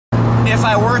if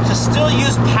I were to still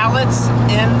use pallets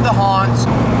in the haunt,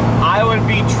 I would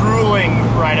be drooling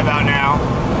right about now.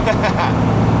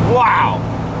 Wow!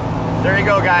 There you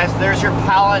go, guys. There's your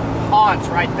pallet haunt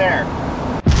right there.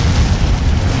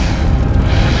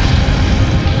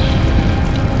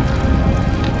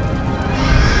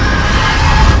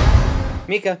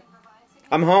 Mika,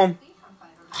 I'm home.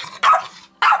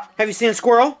 Have you seen a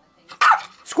squirrel?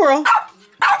 Squirrel?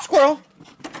 Squirrel?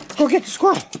 Go get the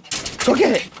squirrel. Go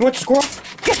get it. You want the squirrel?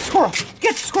 Get the squirrel.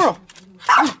 Get the squirrel.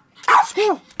 Get the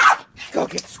squirrel. Go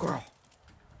get the squirrel.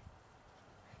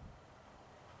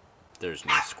 There's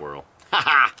no squirrel.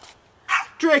 Haha!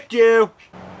 Tricked you!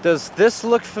 Does this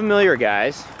look familiar,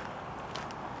 guys?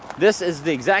 This is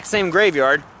the exact same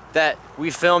graveyard that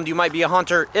we filmed You Might Be a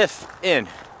Haunter If in.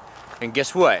 And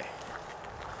guess what?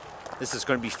 This is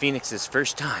going to be Phoenix's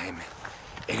first time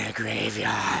in a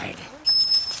graveyard.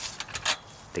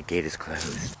 The gate is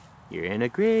closed. You're in a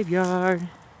graveyard.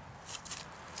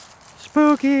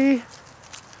 Spooky.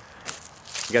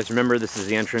 You guys remember this is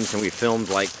the entrance and we filmed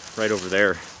like right over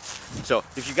there. So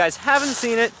if you guys haven't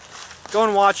seen it, go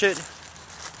and watch it.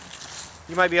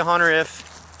 You Might Be a Haunter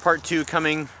If part 2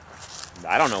 coming,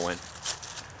 I don't know when.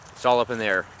 It's all up in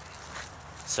there.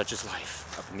 Such is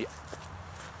life. Up in the... I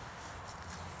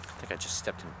think I just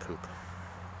stepped in poop.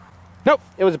 Nope,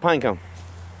 it was a pine cone.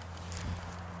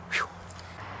 Whew.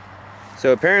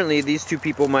 So apparently these two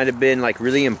people might have been like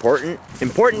really important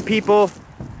people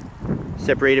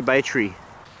separated by a tree.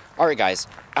 All right, guys,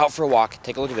 out for a walk.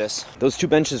 Take a look at this. Those two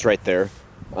benches right there.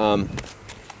 The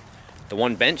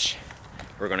one bench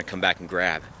we're gonna come back and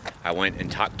grab. I went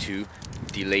and talked to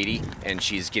the lady and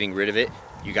she's getting rid of it.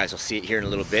 You guys will see it here in a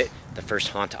little bit. The first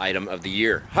haunt item of the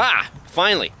year. Ha!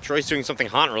 Finally, Troy's doing something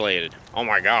haunt related. Oh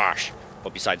my gosh.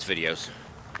 Well, besides videos.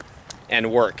 And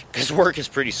work, because work is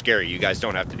pretty scary. You guys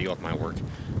don't have to deal with my work.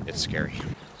 It's scary.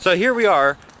 So here we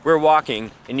are, we're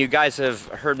walking, and you guys have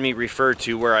heard me refer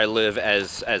to where I live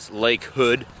as Lake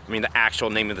Hood. I mean, the actual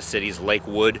name of the city is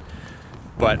Lakewood.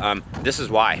 But this is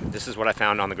why. This is what I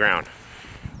found on the ground.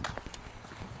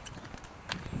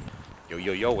 Yo,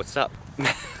 yo, yo, what's up?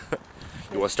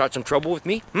 You want to start some trouble with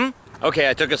me? Okay,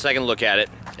 I took a second look at it.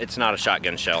 It's not a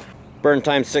shotgun shell. Burn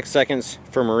time 6 seconds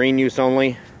for marine use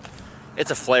only.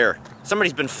 It's a flare.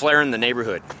 Somebody's been flaring the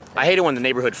neighborhood. I hate it when the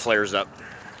neighborhood flares up.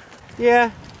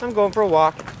 Yeah, I'm going for a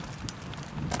walk.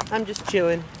 I'm just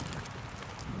chilling.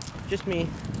 Just me.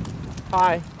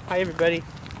 Hi. Hi, everybody.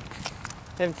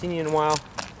 Haven't seen you in a while.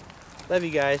 Love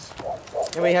you guys.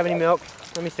 Anybody have any milk?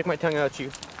 Let me stick my tongue out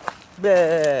you.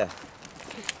 Bleh.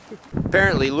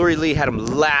 Apparently, Lori Lee had him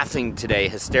laughing today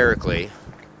hysterically.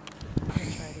 I'll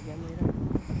try it again later.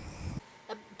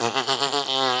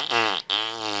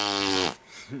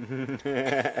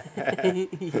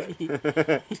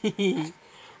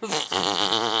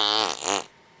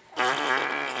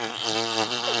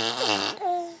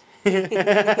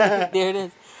 There it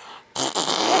is.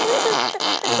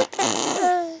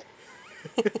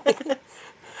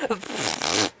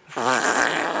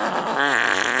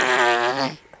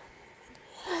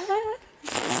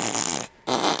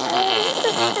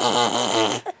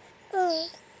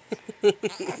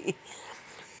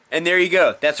 And there you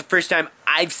go. That's the first time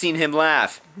I've seen him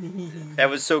laugh. That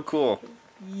was so cool.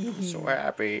 I'm so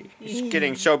happy. He's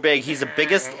getting so big. He's the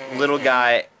biggest little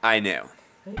guy I know.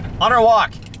 On our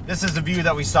walk, this is the view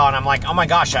that we saw, and I'm like, oh my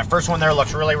gosh, that first one there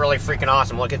looks really, really freaking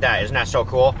awesome. Look at that. Isn't that so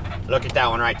cool? Look at that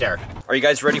one right there. Are you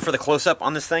guys ready for the close-up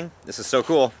on this thing? This is so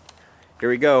cool. Here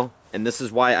we go. And this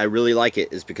is why I really like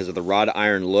it, is because of the wrought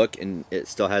iron look, and it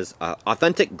still has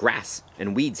authentic grass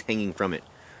and weeds hanging from it.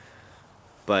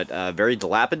 But very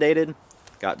dilapidated.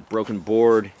 Got broken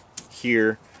board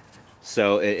here.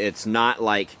 So it's not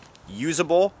like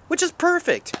usable, which is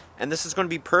perfect. And this is going to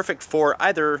be perfect for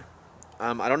either,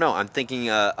 I don't know, I'm thinking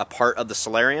a part of the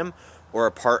solarium, or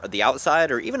a part of the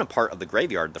outside, or even a part of the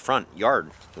graveyard, the front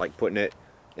yard, like putting it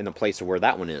in the place of where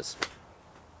that one is.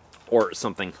 Or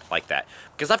something like that.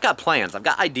 Because I've got plans, I've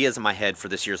got ideas in my head for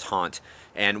this year's haunt.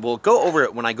 And we'll go over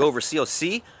it when I go over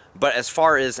COC. But as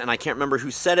far as, and I can't remember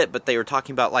who said it, but they were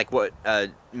talking about like what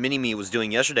Mini-Me was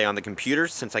doing yesterday on the computer,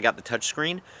 since I got the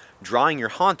touchscreen, drawing your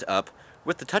haunt up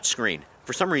with the touchscreen.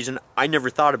 For some reason, I never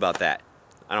thought about that.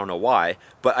 I don't know why,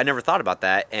 but I never thought about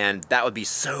that, and that would be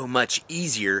so much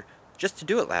easier just to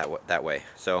do it that way.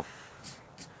 So,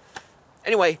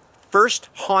 anyway, first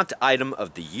haunt item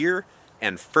of the year,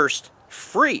 and first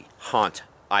free haunt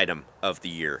item of the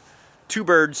year. 2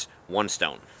 birds, 1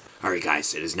 stone. Alright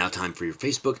guys, it is now time for your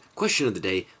Facebook question of the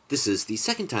day. This is the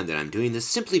second time that I'm doing this,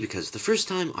 simply because the first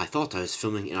time I thought I was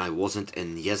filming and I wasn't,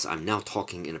 and yes, I'm now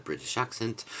talking in a British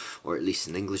accent, or at least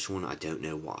an English one, I don't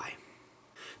know why.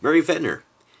 Mary Fetner.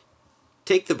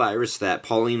 Take the virus that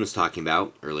Pauline was talking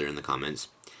about earlier in the comments,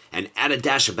 and add a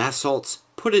dash of bath salts,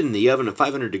 put it in the oven at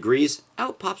 500 degrees,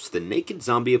 out pops the naked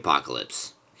zombie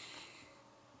apocalypse.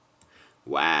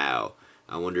 Wow.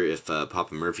 I wonder if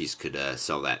Papa Murphy's could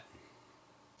sell that.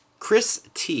 Chris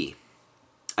T.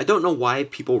 I don't know why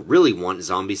people really want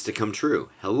zombies to come true.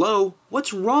 Hello?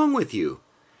 What's wrong with you?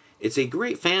 It's a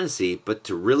great fantasy, but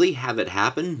to really have it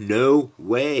happen? No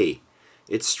way.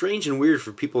 It's strange and weird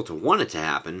for people to want it to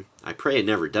happen. I pray it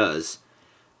never does.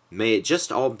 May it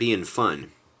just all be in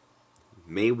fun.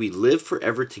 May we live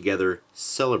forever together,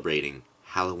 celebrating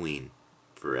Halloween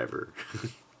forever.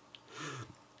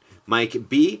 Mike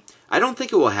B. I don't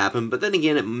think it will happen, but then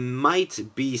again, it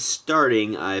might be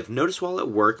starting. I've noticed while at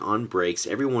work on breaks,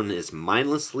 everyone is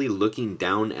mindlessly looking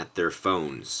down at their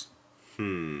phones.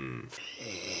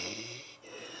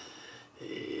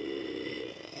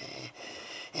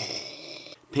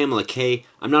 Pamela K.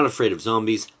 I'm not afraid of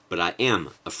zombies, but I am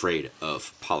afraid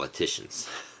of politicians.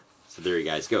 So there you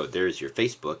guys go. There's your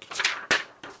Facebook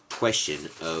question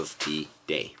of the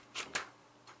day.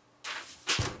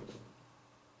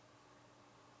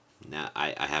 Now,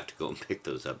 I have to go and pick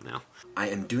those up now. I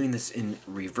am doing this in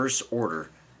reverse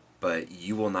order, but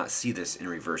you will not see this in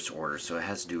reverse order, so it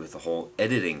has to do with the whole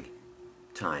editing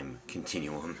time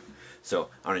continuum. So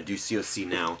I'm going to do COC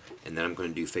now, and then I'm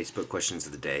going to do Facebook questions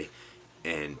of the day.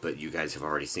 But you guys have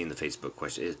already seen the Facebook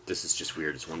question. This is just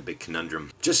weird. It's one big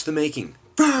conundrum. Just the making.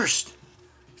 First,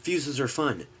 fuses are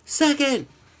fun. Second,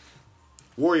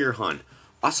 Warrior Han.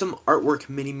 Awesome artwork,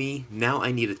 mini-me. Now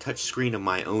I need a touch screen of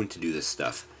my own to do this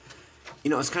stuff. You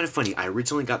know, it's kind of funny. I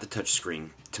originally got the touch screen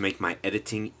to make my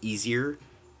editing easier,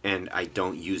 and I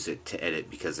don't use it to edit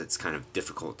because it's kind of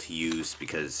difficult to use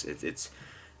because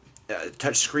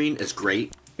touch screen is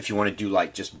great if you want to do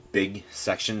like just big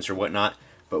sections or whatnot.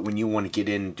 But when you want to get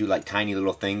in and do like tiny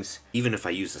little things, even if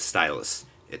I use a stylus,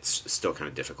 it's still kind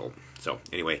of difficult. So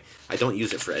anyway, I don't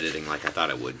use it for editing like I thought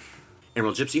I would.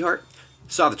 Emerald Gypsy Heart.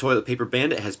 Saw the toilet paper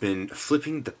bandit has been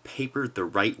flipping the paper the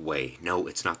right way. No,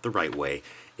 it's not the right way.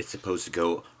 It's supposed to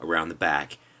go around the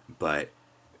back. But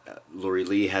Lori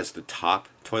Lee has the top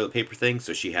toilet paper thing,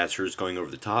 so she has hers going over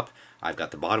the top. I've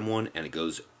got the bottom one, and it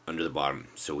goes under the bottom.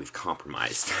 So we've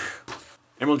compromised.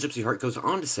 Emerald Gypsy Heart goes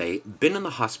on to say, been in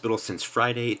the hospital since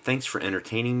Friday. Thanks for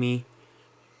entertaining me.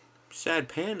 Sad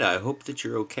Panda, I hope that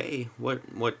you're okay. What,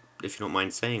 if you don't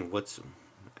mind saying, what's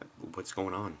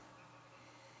going on?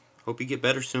 Hope you get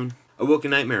better soon.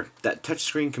 Awoken Nightmare. That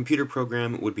touchscreen computer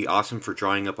program would be awesome for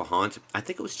drawing up a haunt. I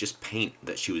think it was just paint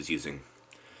that she was using.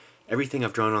 Everything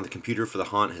I've drawn on the computer for the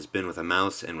haunt has been with a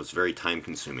mouse and was very time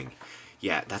consuming.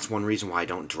 Yeah, that's one reason why I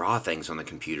don't draw things on the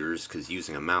computers, because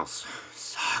using a mouse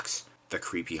sucks. The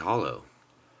Creepy Hollow.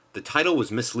 The title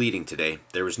was misleading today.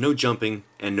 There was no jumping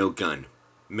and no gun.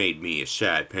 Made me a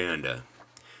sad panda.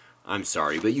 I'm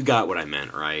sorry, but you got what I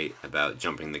meant, right? About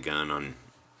jumping the gun on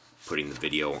putting the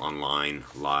video online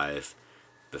live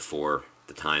before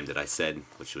the time that I said,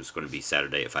 which was going to be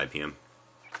Saturday at 5 p.m.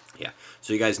 Yeah,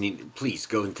 so you guys need, please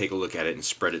go and take a look at it and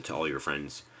spread it to all your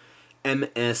friends.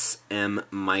 MSM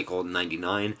Michael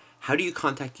 99. How do you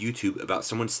contact YouTube about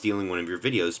someone stealing one of your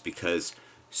videos because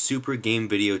Super Game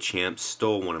Video Champ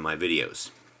stole one of my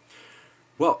videos?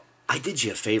 Well, I did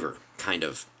you a favor, kind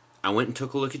of. I went and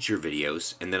took a look at your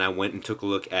videos, and then I went and took a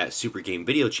look at Super Game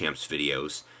Video Champ's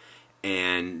videos,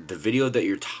 and the video that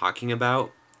you're talking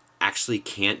about actually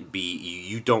can't be,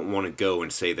 you don't want to go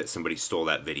and say that somebody stole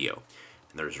that video.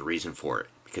 And there's a reason for it,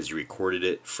 because you recorded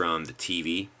it from the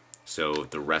TV, so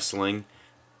the wrestling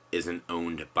isn't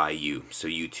owned by you, so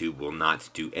YouTube will not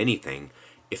do anything.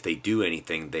 If they do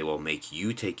anything, they will make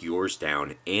you take yours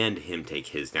down and him take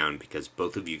his down, because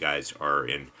both of you guys are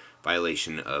in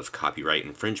violation of copyright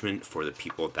infringement for the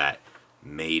people that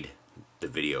made the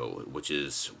video, which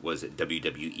was it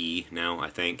WWE now, I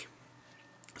think.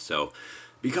 So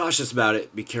be cautious about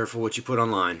it. Be careful what you put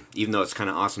online. Even though it's kind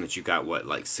of awesome that you got, what,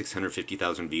 like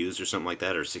 650,000 views or something like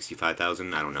that, or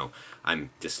 65,000? I don't know.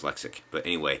 I'm dyslexic. But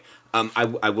anyway,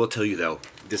 I will tell you, though,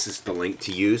 this is the link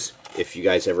to use if you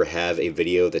guys ever have a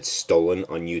video that's stolen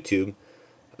on YouTube.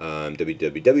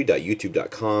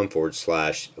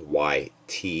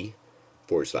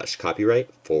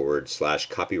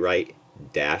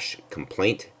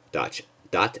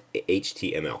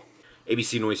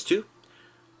 ABC Noise 2.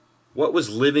 What was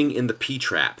living in the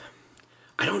P-trap?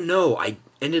 I don't know. I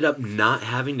ended up not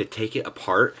having to take it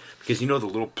apart because, you know, the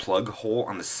little plug hole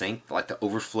on the sink, like the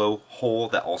overflow hole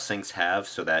that all sinks have,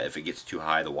 so that if it gets too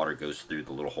high, the water goes through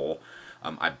the little hole.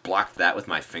 I blocked that with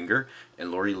my finger, and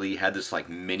Lori Lee had this like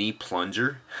mini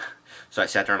plunger, so I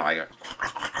sat there and like,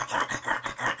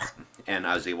 and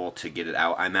I was able to get it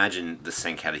out. I imagine the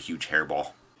sink had a huge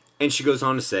hairball. And she goes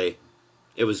on to say,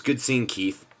 it was good seeing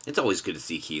Keith. It's always good to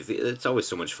see Keith. It's always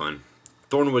so much fun.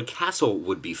 Thornwood Castle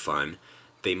would be fun.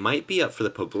 They might be up for the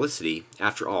publicity.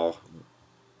 After all,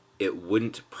 it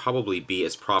wouldn't probably be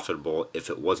as profitable if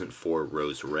it wasn't for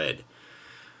Rose Red.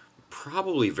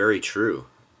 Probably very true.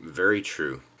 Very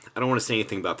true. I don't want to say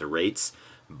anything about the rates,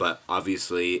 but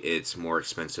obviously it's more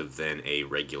expensive than a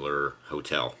regular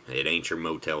hotel. It ain't your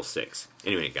Motel 6.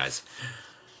 Anyway, guys,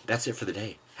 that's it for the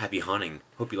day. Happy haunting.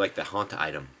 Hope you like the haunt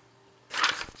item.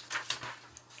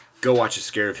 Go watch a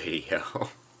scare video.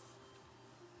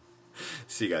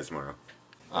 See you guys tomorrow.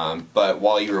 But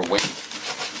while you were waiting,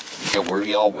 were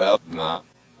y'all well?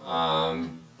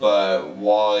 But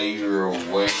while you were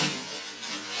waiting.